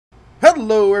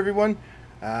Hello everyone,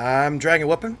 I'm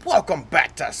Direwolf and welcome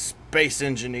back to Space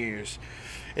Engineers.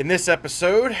 In this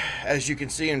episode, as you can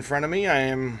see in front of me, I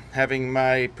am having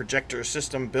my projector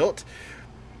system built,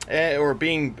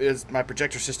 my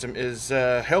projector system is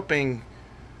helping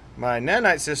my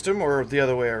nanite system, or the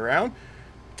other way around,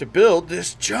 to build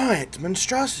this giant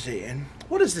monstrosity. And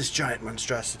what is this giant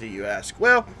monstrosity, you ask?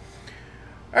 Well,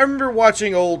 I remember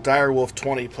watching old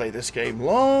Direwolf20 play this game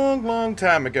long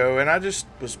time ago, and I just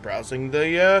was browsing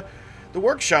the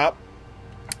workshop,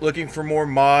 looking for more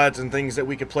mods and things that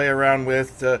we could play around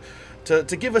with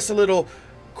to give us a little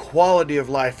quality of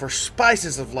life, or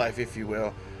spices of life, if you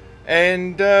will.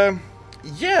 And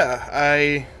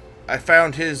yeah, I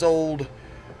found his old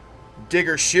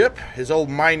digger ship, his old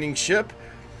mining ship,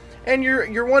 and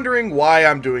you're wondering why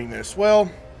I'm doing this.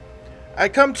 Well, I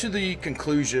come to the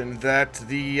conclusion that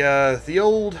the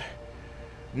old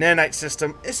nanite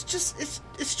system it's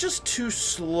just too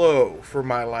slow for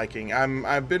my liking.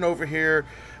 I've been over here.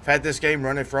 I've had this game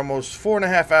running for almost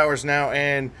 4.5 hours now,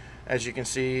 and as you can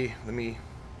see, let me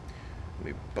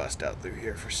bust out through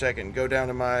here for a second. Go down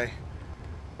to my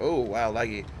wow,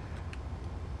 laggy.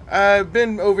 I've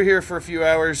been over here for a few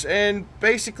hours, and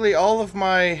basically all of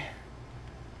my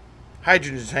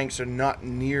hydrogen tanks are not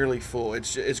nearly full.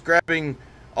 It's grabbing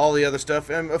all the other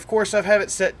stuff, and of course I've had it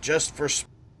set just for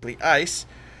the ice.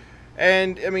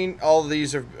 And I mean, all of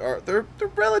these they're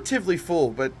relatively full,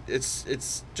 but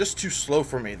it's just too slow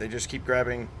for me. They just keep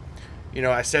grabbing. You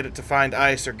know, I set it to find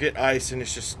ice or get ice, and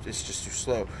it's just too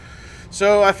slow.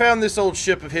 So I found this old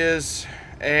ship of his,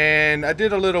 and I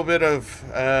did a little bit of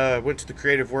went to the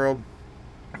creative world,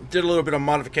 did a little bit of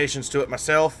modifications to it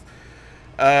myself.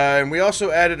 And we also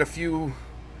added a few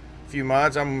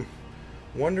mods. I'm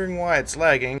wondering why it's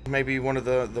lagging. Maybe one of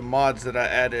the mods that I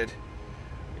added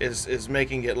is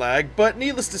making it lag. But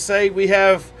needless to say, we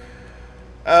have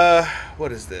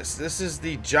what is this? This is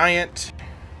the giant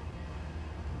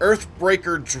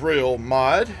Earthbreaker drill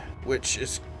mod, which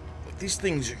is, these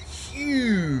things are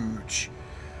huge.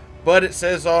 But it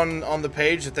says on the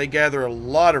page that they gather a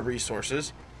lot of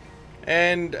resources,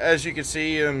 and as you can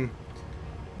see,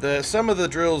 some of the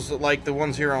drills, like the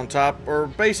ones here on top, are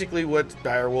basically what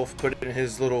Direwolf put in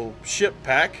his little ship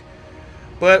pack.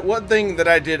 But one thing that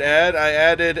I did add, I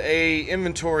added a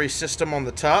inventory system on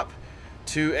the top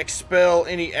to expel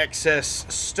any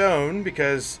excess stone,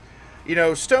 because, you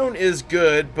know, stone is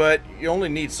good, but you only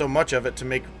need so much of it to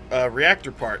make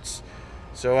reactor parts.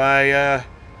 So I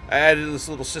added this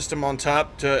little system on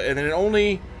top and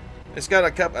then it's got a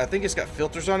couple, I think it's got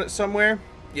filters on it somewhere.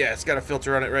 Yeah, it's got a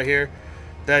filter on it right here.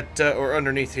 That or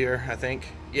underneath here, I think.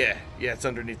 Yeah, it's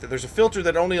underneath it. There's a filter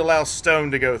that only allows stone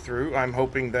to go through. I'm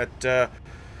hoping that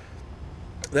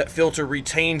that filter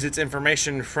retains its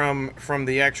information from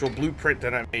the actual blueprint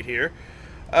that I made here.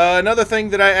 Another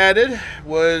thing that I added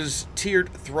was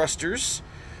tiered thrusters.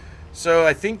 So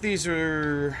I think these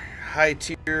are high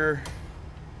tier.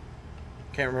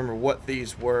 Can't remember what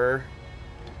these were.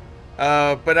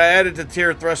 But I added the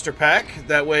tiered thruster pack.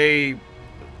 That way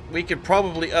we could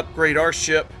probably upgrade our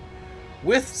ship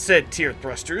with said tier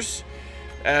thrusters.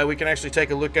 We can actually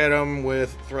take a look at them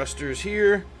with thrusters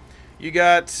here. You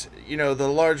got, you know, the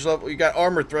large level, you got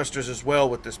armored thrusters as well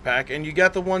with this pack, and you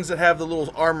got the ones that have the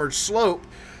little armored slope,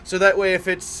 so that way if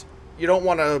it's, you don't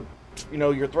want to, you know,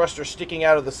 your thruster sticking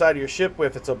out of the side of your ship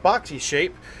if it's a boxy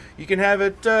shape, you can have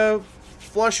it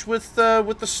flush with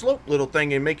the slope little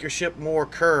thing and make your ship more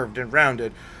curved and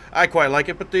rounded. I quite like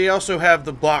it, but they also have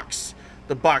the box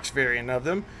variant of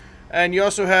them, and you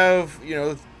also have, you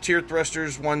know, tier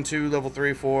thrusters 1, 2, level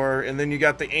 3, 4, and then you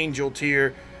got the angel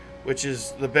tier, which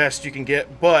is the best you can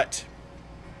get. But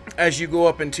as you go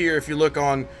up in tier, if you look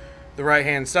on the right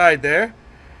hand side there,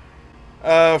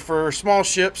 for small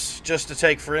ships, just to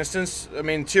take for instance, I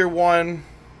mean, tier 1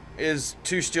 is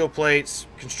 2 steel plates,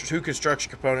 2 construction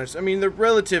components. I mean, they're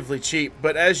relatively cheap,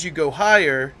 but as you go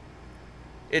higher,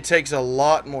 it takes a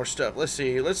lot more stuff. Let's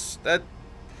see, that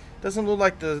doesn't look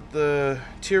like the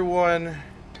tier 1.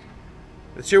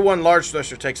 The tier 1 large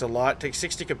thruster takes a lot. It takes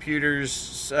 60 computers,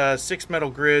 6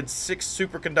 metal grids, 6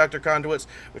 superconductor conduits,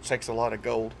 which takes a lot of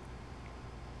gold.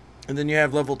 And then you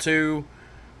have level 2,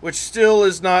 which still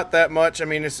is not that much. I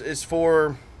mean, it's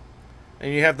for,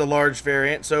 and you have the large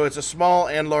variant, so it's a small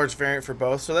and large variant for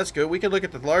both. So that's good. We can look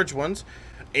at the large ones.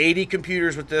 80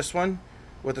 computers with this one,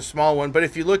 with the small one. But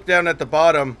if you look down at the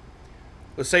bottom,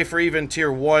 let's say for even tier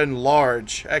 1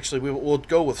 large, actually we'll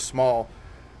go with small,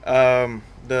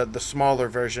 the smaller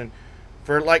version.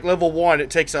 For like level 1, it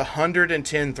takes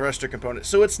 110 thruster components,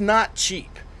 so it's not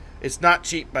cheap. It's not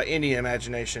cheap by any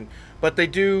imagination, but they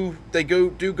do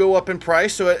go up in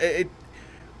price. So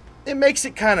it makes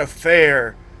it kind of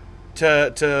fair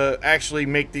to actually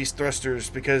make these thrusters,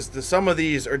 because some of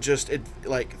these are just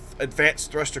like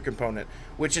advanced thruster component,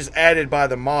 which is added by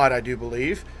the mod, I do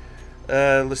believe.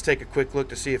 Let's take a quick look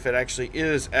to see if it actually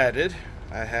is added.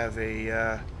 I have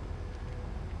a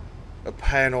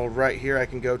panel right here I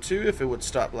can go to if it would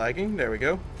stop lagging. There we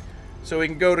go. So we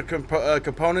can go to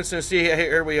components and see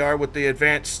here we are with the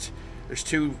advanced. There's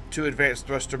two advanced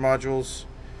thruster modules.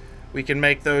 We can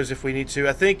make those if we need to.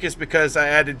 I think it's because I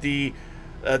added the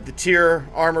tier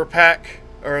armor pack,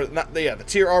 or not? The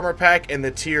tier armor pack and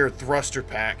the tier thruster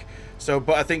pack. So,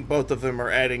 but I think both of them are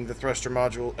adding the thruster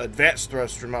module, advanced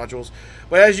thruster modules.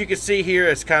 But as you can see here,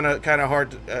 it's kind of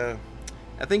hard.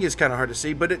 I think it's kind of hard to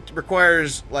see, but it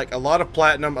requires like a lot of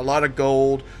platinum, a lot of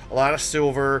gold, a lot of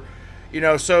silver. You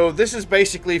know, so this is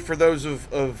basically for those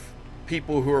of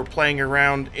people who are playing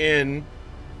around in,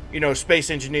 you know, Space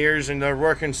Engineers, and they're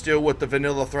working still with the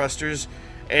vanilla thrusters,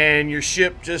 and your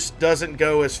ship just doesn't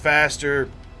go as fast, or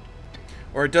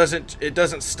it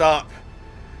doesn't stop.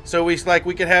 So we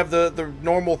could have the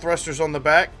normal thrusters on the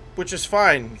back, which is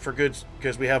fine for good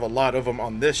because we have a lot of them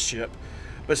on this ship.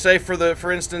 But say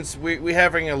for instance we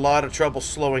having a lot of trouble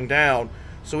slowing down,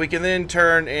 so we can then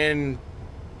turn and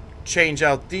change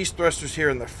out these thrusters here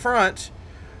in the front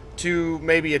to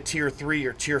maybe a tier 3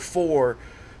 or tier 4,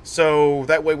 so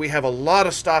that way we have a lot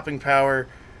of stopping power.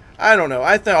 I don't know,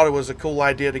 I thought it was a cool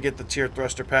idea to get the tier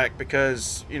thruster pack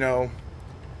because, you know,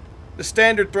 the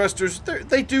standard thrusters,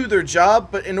 they do their job,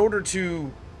 but in order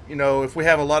to, you know, if we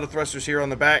have a lot of thrusters here on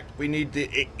the back, we need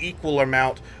the equal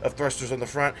amount of thrusters on the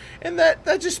front, and that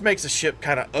just makes a ship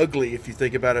kind of ugly if you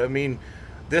think about it. I mean,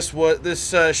 this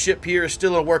ship here is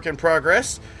still a work in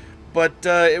progress, but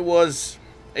it was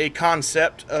a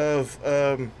concept of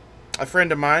a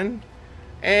friend of mine,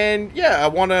 and yeah, I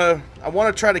wanna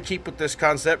try to keep with this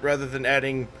concept rather than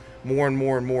adding more and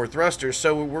more and more thrusters.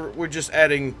 So we're just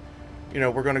adding, you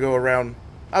know, we're gonna go around.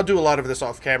 I'll do a lot of this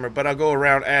off camera, but I'll go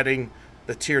around adding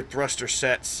the tiered thruster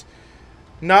sets,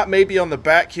 not maybe on the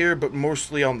back here, but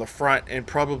mostly on the front, and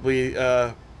probably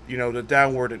you know, the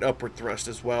downward and upward thrust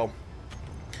as well.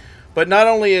 But not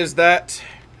only is that,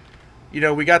 you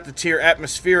know, we got the tier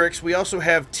atmospherics, we also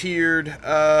have tiered,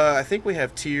 I think we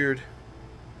have tiered,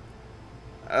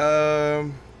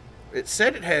 it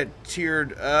said it had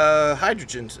tiered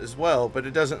hydrogens as well, but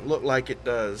it doesn't look like it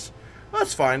does. Well,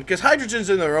 that's fine, because hydrogens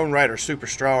in their own right are super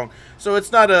strong, so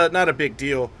it's not a big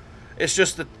deal. It's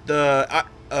just that the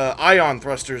ion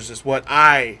thrusters is what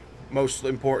I most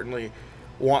importantly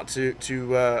want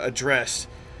to address.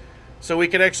 So we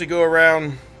can actually go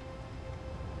around,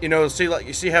 you know,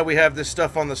 you see how we have this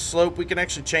stuff on the slope. We can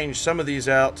actually change some of these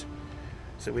out.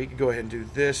 So we can go ahead and do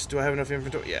this. Do I have enough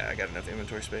inventory? Yeah, I got enough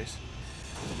inventory space.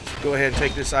 Go ahead and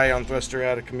take this ion thruster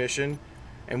out of commission.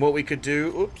 And what we could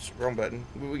do, oops, wrong button.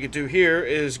 What we could do here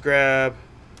is grab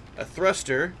a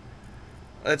thruster.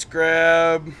 Let's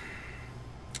grab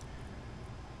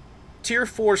tier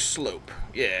 4 slope.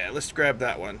 Yeah, let's grab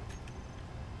that one.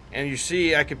 And you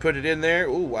see I could put it in there.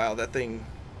 Oh wow, that thing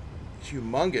is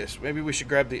humongous. Maybe we should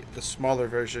grab the smaller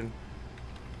version.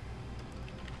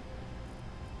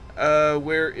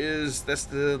 That's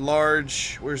the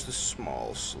large, where's the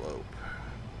small slope?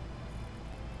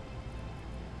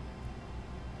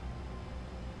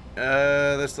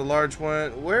 That's the large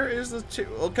one. Where is the tier?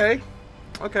 Okay.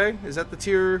 Okay, is that the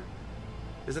tier?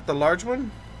 Is it the large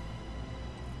one?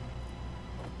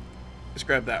 Let's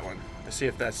grab that one. Let's see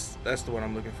if that's the one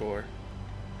I'm looking for.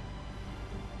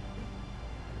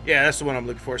 Yeah, that's the one I'm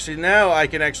looking for. See, now I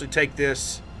can actually take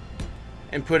this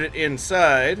and put it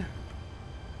inside.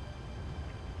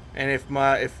 And if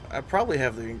I probably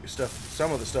have the stuff,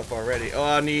 some of the stuff already. Oh,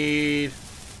 I need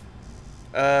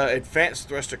advanced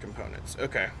thruster components.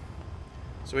 Okay.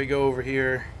 So we go over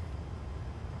here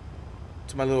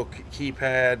to my little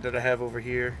keypad that I have over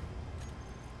here.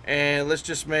 And let's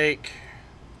just make,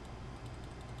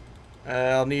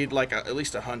 I'll need like at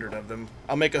least 100 of them.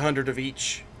 I'll make 100 of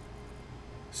each.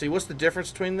 See, what's the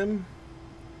difference between them?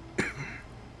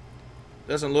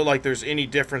 Doesn't look like there's any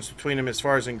difference between them as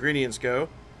far as ingredients go.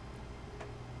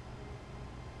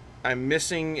 I'm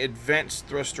missing advanced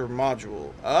thruster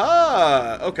module.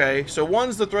 Ah, okay. So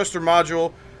one's the thruster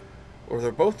module, or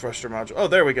they're both thruster module. Oh,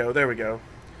 there we go. There we go.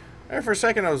 And for a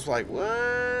second, I was like,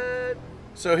 what?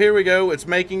 So here we go. It's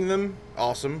making them.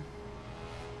 Awesome.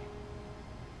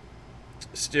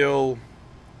 Still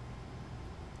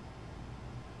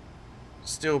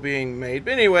being made.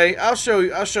 But anyway, I'll show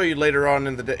you later on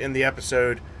in the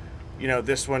episode. You know,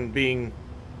 this one being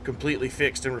completely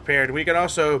fixed and repaired. We can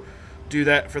also do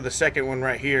that for the second one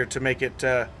right here to make it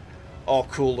all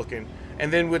cool looking.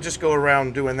 and then we'll just go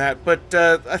around doing that. But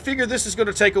I figured this is going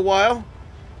to take a while,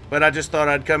 but I just thought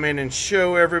I'd come in and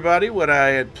show everybody what I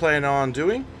had planned on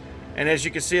doing. And as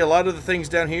you can see, a lot of the things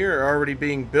down here are already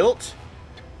being built.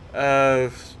 A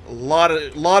lot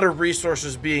of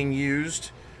resources being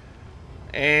used,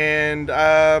 and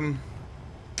I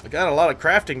got a lot of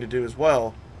crafting to do as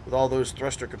well with all those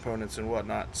thruster components and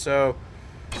whatnot. So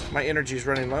my energy is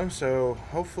running low, so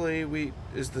hopefully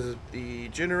is the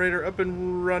generator up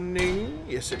and running?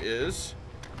 Yes, it is.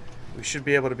 We should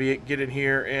be able to get in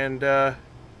here and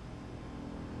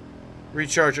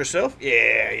recharge ourselves.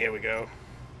 Yeah, here we go.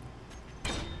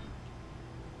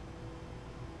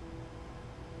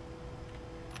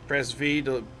 Press V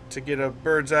to get a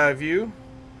bird's eye view.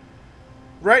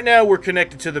 Right now we're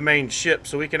connected to the main ship,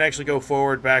 so we can actually go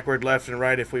forward, backward, left, and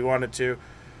right if we wanted to.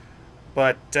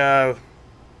 But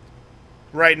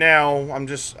right now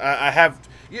I have,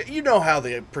 you know how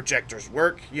the projectors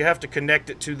work. You have to connect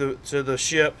it to the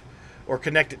ship, or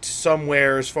connect it to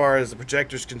somewhere as far as the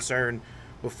projector's concerned,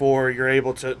 before you're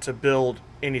able to build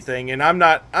anything. And I'm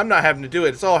not having to do it.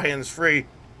 It's all hands free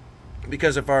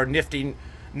because of our nifty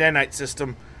nanite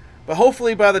system. But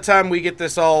hopefully by the time we get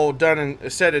this all done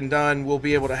and said and done, we'll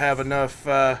be able to have enough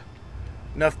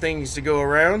things to go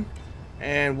around.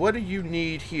 And what do you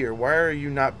need here? Why are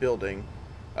you not building?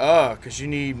 Oh, because you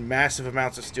need massive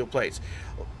amounts of steel plates.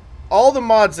 All the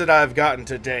mods that I've gotten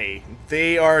today,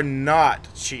 they are not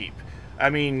cheap. I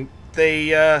mean, they,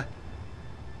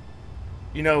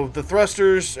 you know, the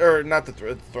thrusters, or not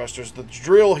the thrusters, the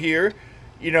drill here,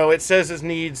 you know, it says it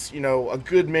needs, you know, a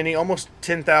good many, almost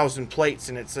 10,000 plates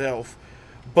in itself.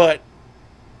 But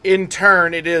in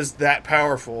turn, it is that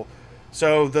powerful.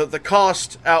 So the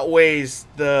cost outweighs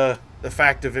the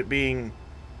fact of it being,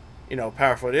 you know,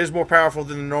 powerful. It is more powerful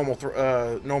than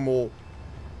the normal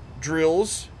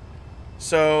drills.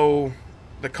 So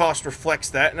the cost reflects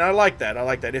that, and I like that. I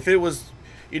like that. If it was,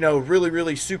 you know, really,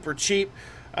 really super cheap,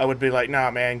 I would be like,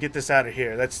 nah, man, get this out of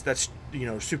here. That's you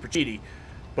know, super cheaty.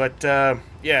 But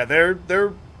yeah,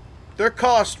 their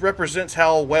cost represents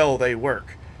how well they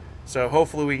work. So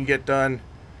hopefully we can get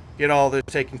all this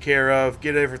taken care of,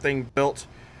 get everything built,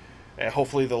 and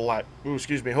hopefully the lag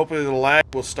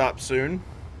will stop soon.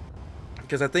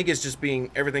 Because I think it's just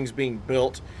everything's being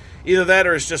built. Either that,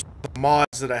 or it's just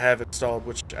mods that I have installed,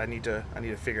 which I need to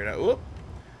figure it out. Whoop.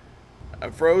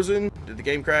 I'm frozen. Did the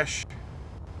game crash?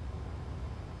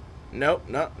 Nope,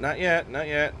 not yet, not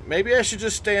yet. Maybe I should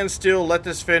just stand still, let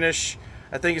this finish.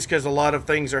 I think it's because a lot of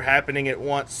things are happening at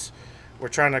once. We're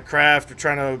trying to craft, we're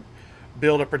trying to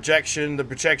build a projection. The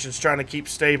projection's trying to keep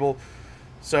stable.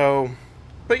 So,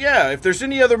 but yeah, if there's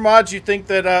any other mods you think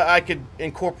that I could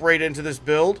incorporate into this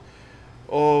build,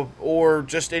 or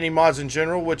just any mods in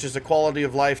general, which is a quality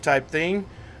of life type thing.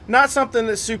 Not something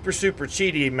that's super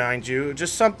cheaty, mind you.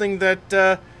 Just something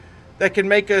that that can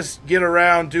make us get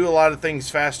around, do a lot of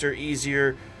things faster,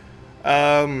 easier.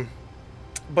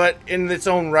 But in its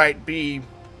own right, you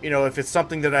know, if it's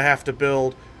something that I have to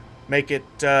build, make it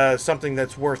something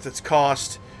that's worth its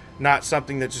cost, not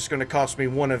something that's just going to cost me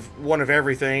one of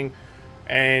everything,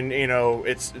 and you know,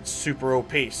 it's super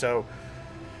OP. So.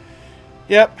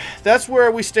 Yep, that's where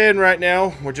we stand right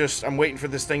now. I'm waiting for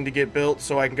this thing to get built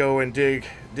so I can go and dig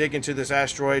into this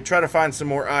asteroid, try to find some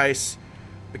more ice,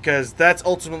 because that's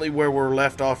ultimately where we're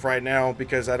left off right now,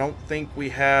 because I don't think we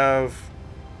have...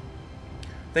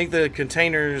 I think the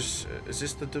containers... Is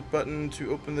this the button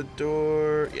to open the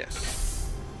door?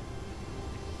 Yes.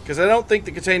 Because I don't think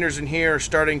the containers in here are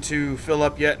starting to fill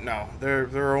up yet. No,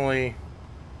 they're only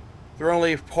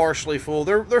partially full.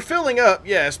 They're filling up,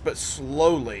 yes, but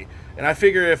slowly. And I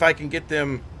figure if I can get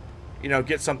them, you know,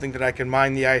 get something that I can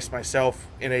mine the ice myself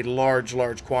in a large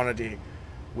quantity,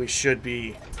 we should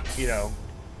be, you know,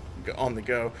 on the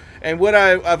go. And what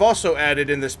I've also added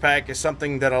in this pack is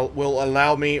something that will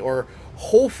allow me, or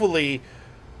hopefully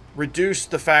reduce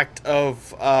the fact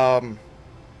of,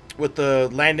 with the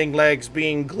landing legs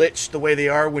being glitched the way they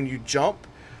are when you jump.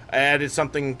 I added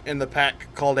something in the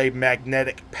pack called a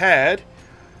magnetic pad.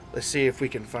 Let's see if we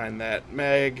can find that.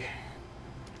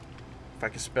 If I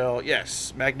can spell,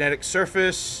 yes, magnetic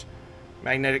surface,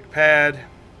 magnetic pad.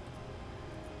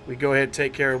 We go ahead and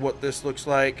take care of what this looks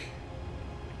like.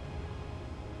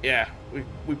 Yeah,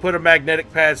 we put a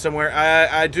magnetic pad somewhere.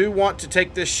 I do want to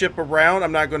take this ship around.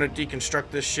 I'm not going to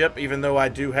deconstruct this ship, even though I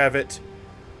do have it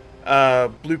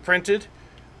blueprinted.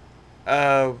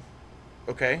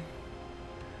 Okay.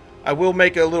 I will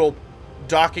make a little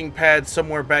docking pad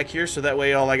somewhere back here, so that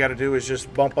way all I got to do is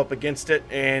just bump up against it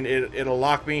and it'll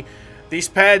lock me. These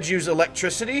pads use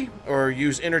electricity, or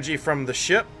use energy from the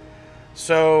ship,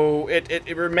 so it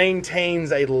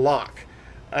maintains a lock.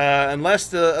 Unless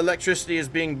the electricity is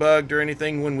being bugged or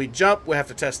anything when we jump, we'll have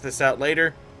to test this out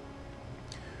later.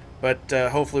 But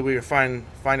hopefully we will find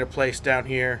a place down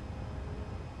here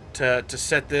to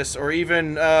set this, or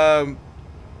even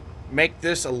make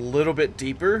this a little bit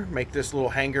deeper. Make this little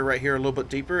hangar right here a little bit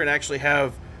deeper, and actually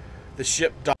have the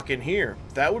ship dock in here.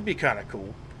 That would be kind of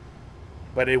cool.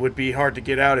 But it would be hard to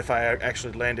get out if I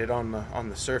actually landed on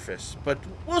the surface. But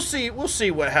we'll see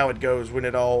how it goes when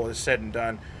it all is said and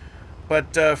done.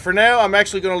 But for now, I'm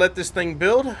actually going to let this thing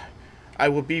build. I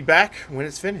will be back when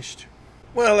it's finished.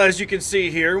 Well, as you can see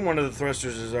here, one of the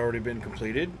thrusters has already been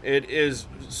completed. It is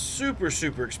super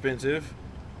expensive.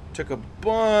 Took a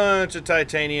bunch of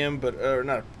titanium, but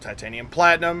not titanium,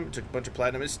 platinum. It took a bunch of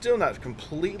platinum. It's still not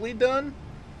completely done,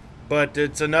 but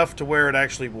it's enough to where it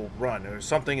actually will run. It's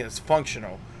something that's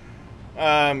functional.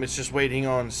 It's just waiting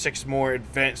on 6 more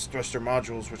advanced thruster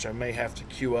modules, which I may have to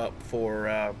queue up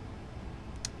for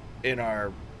in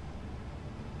our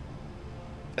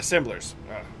assemblers.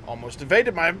 Almost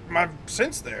evaded my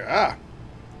sense there.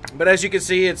 But as you can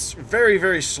see, it's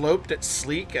very sloped. It's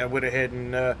sleek. I went ahead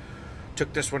and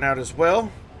took this one out as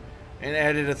well and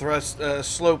added a thrust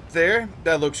slope there.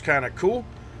 That looks kind of cool.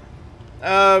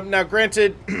 Now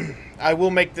granted, I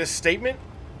will make this statement.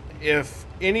 If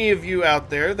any of you out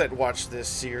there that watch this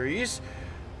series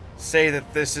say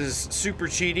that this is super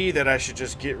cheaty, that I should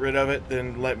just get rid of it,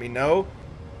 then let me know.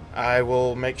 I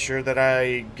will make sure that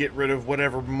I get rid of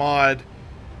whatever mod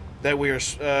that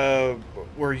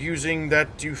we're using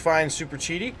that you find super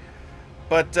cheaty.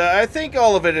 But I think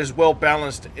all of it is well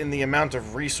balanced in the amount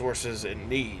of resources it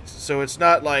needs. So it's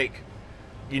not like,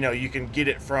 you know, you can get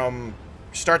it from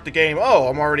start the game, oh,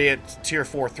 I'm already at tier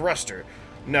 4 thruster.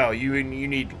 No, you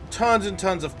need tons and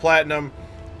tons of platinum,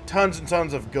 tons and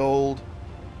tons of gold.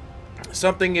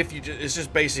 Something it's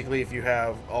just basically if you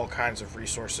have all kinds of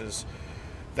resources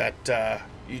that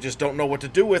you just don't know what to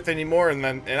do with anymore, and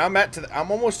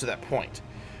I'm almost to that point.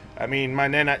 I mean, my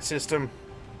nanite system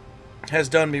has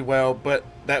done me well, but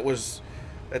that's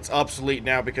obsolete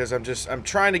now because I'm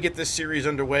trying to get this series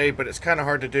underway, but it's kind of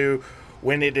hard to do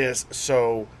when it is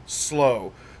so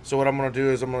slow. So what I'm going to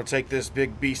do is I'm going to take this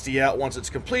big beastie out once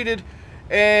it's completed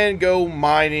and go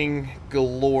mining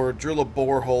galore, drill a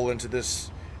borehole into this,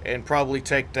 and probably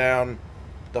take down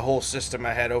the whole system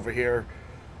I had over here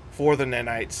for the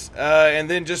nanites, and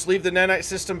then just leave the nanite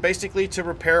system basically to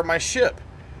repair my ship,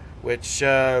 which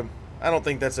I don't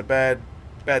think that's a bad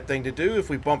thing to do. If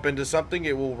we bump into something,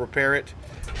 it will repair it.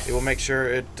 It will make sure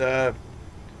it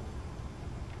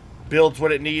builds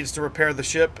what it needs to repair the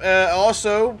ship.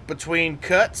 Also, between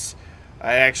cuts,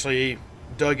 I actually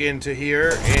dug into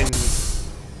here and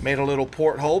made a little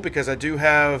porthole because I do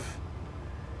have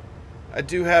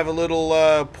a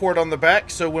little port on the back,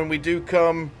 so when we do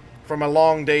come from a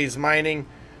long day's mining,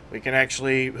 we can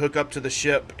actually hook up to the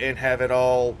ship and have it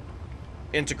all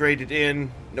integrated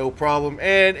in, no problem.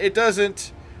 And it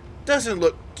doesn't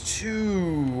look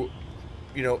too,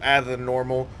 you know, out of the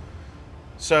normal.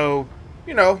 So,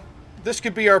 you know, this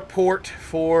could be our port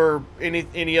for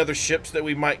any other ships that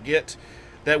we might get,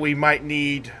 that we might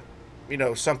need, you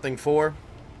know, something for.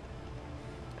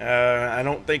 I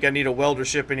don't think I need a welder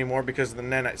ship anymore because of the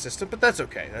nanite system, but that's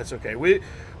okay. That's okay.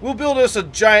 We'll build us a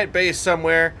giant base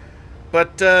somewhere,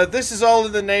 but this is all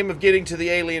in the name of getting to the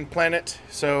alien planet.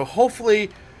 So hopefully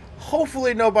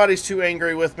nobody's too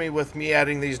angry with me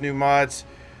adding these new mods.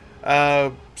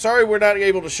 Sorry we're not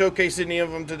able to showcase any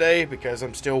of them today because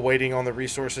I'm still waiting on the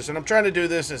resources, and I'm trying to do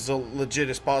this as legit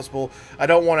as possible. I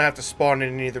don't want to have to spawn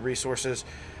in any of the resources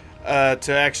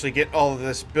to actually get all of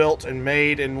this built and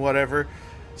made and whatever.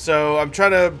 So I'm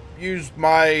trying to use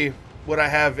what I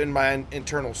have in my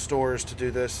internal stores to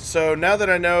do this. So now that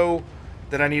I know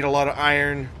that I need a lot of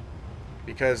iron,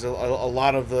 because a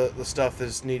lot of the stuff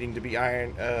is needing to be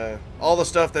iron, all the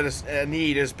stuff that I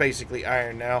need is basically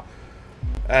iron now.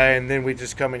 And then we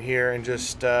just come in here and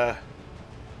just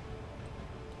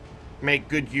make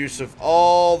good use of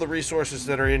all the resources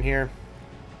that are in here.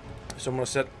 So I'm going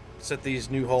to set these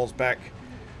new holes back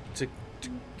to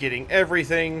getting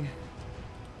everything,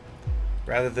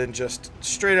 rather than just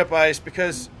straight up ice,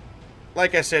 because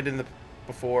like I said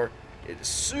before, it's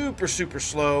super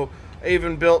slow. I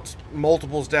even built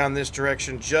multiples down this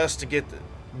direction just to get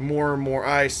more and more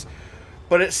ice,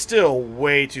 but it's still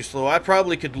way too slow. I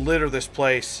probably could litter this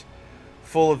place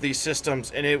full of these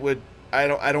systems, and it would, I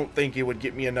don't think it would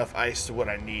get me enough ice to what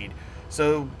I need.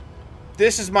 So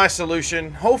this is my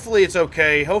solution. Hopefully it's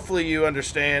okay. Hopefully you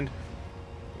understand.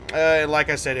 Like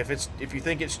I said, if you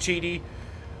think it's cheaty,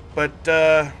 but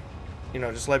you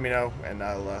know, just let me know and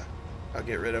I'll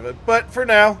get rid of it. But for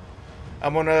now,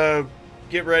 I'm gonna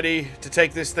get ready to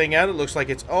take this thing out. It looks like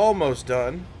it's almost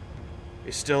done.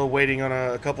 It's still waiting on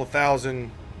a couple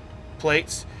thousand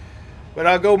plates. But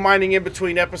I'll go mining in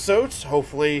between episodes.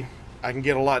 Hopefully I can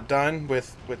get a lot done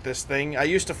with this thing. I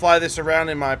used to fly this around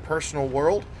in my personal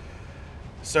world,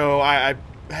 so I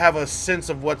have a sense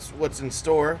of what's in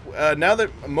store. Now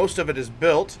that most of it is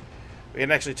built, we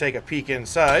can actually take a peek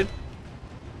inside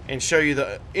and show you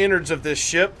the innards of this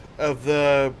ship.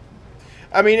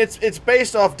 I mean, it's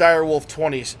based off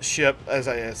Direwolf20's ship, as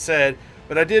I had said,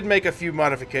 but I did make a few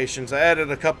modifications. I added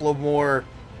a couple of more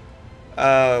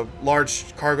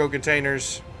large cargo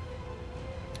containers,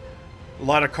 a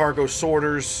lot of cargo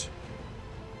sorters,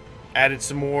 added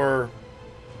some more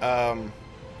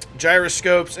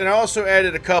gyroscopes, and I also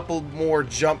added a couple more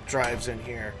jump drives in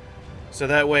here, so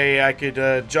that way I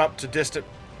could jump to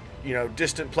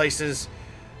distant places,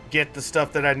 get the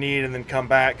stuff that I need, and then come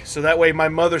back. So that way my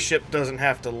mothership doesn't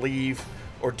have to leave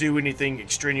or do anything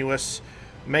extraneous.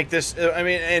 Make this, I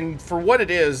mean, and for what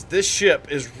it is, this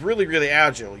ship is really, really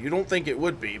agile. You don't think it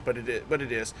would be, but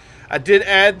it is. I did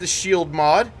add the shield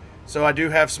mod, so I do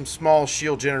have some small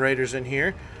shield generators in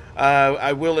here.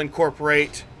 I will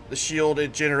incorporate the shield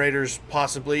generators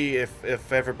possibly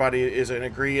if everybody is in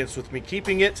agreement with me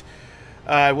keeping it.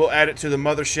 I will add it to the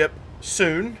mothership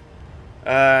soon.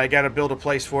 I got to build a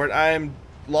place for it. I am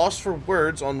lost for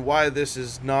words on why this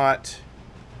is not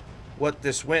what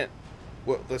this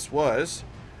was.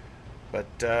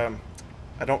 But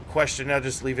I don't question it. I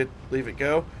just leave it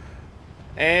go.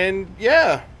 And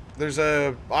yeah, there's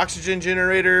a oxygen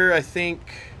generator, I think.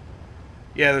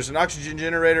 Yeah, there's an oxygen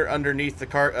generator underneath the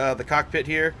cockpit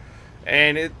here,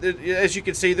 and as you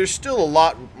can see, there's still a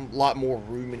lot more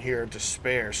room in here to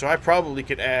spare. So I probably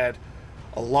could add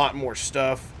a lot more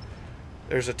stuff.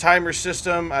 There's a timer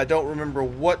system. I don't remember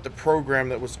what the program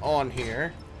that was on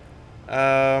here.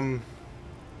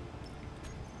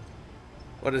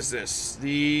 What is this?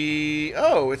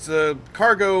 It's a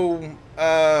cargo.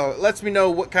 Lets me know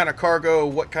what kind of cargo,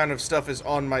 what kind of stuff is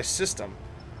on my system.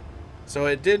 So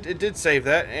it did save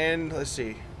that, and let's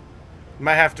see.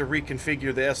 Might have to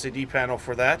reconfigure the LCD panel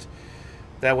for that.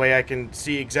 That way I can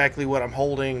see exactly what I'm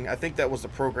holding. I think that was the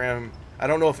program. I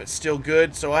don't know if it's still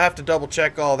good, so I have to double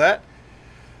check all that.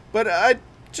 But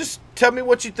just tell me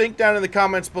what you think down in the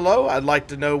comments below. I'd like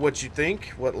to know what you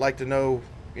think. Like to know,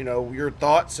 your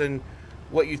thoughts and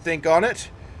what you think on it.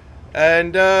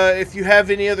 And if you have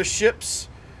any other ships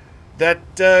that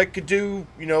could do,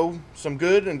 some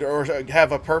good or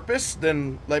have a purpose,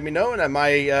 then let me know, and I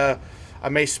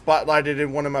may spotlight it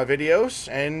in one of my videos.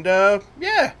 And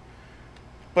yeah,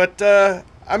 but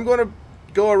I'm going to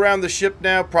go around the ship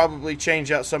now, probably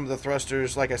change out some of the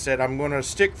thrusters. Like I said, I'm going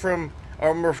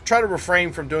to try to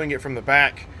refrain from doing it from the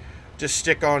back. Just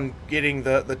stick on getting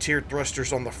the tiered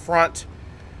thrusters on the front,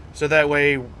 so that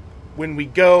way when we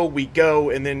go,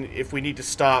 and then if we need to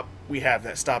stop, we have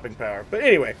that stopping power. But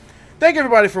anyway, thank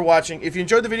everybody for watching. If you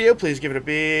enjoyed the video, please give it a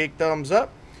big thumbs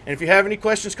up. And if you have any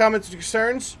questions, comments, or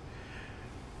concerns,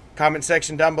 comment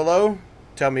section down below.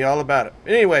 Tell me all about it.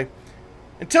 Anyway,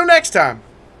 until next time,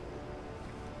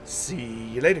 see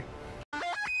you later.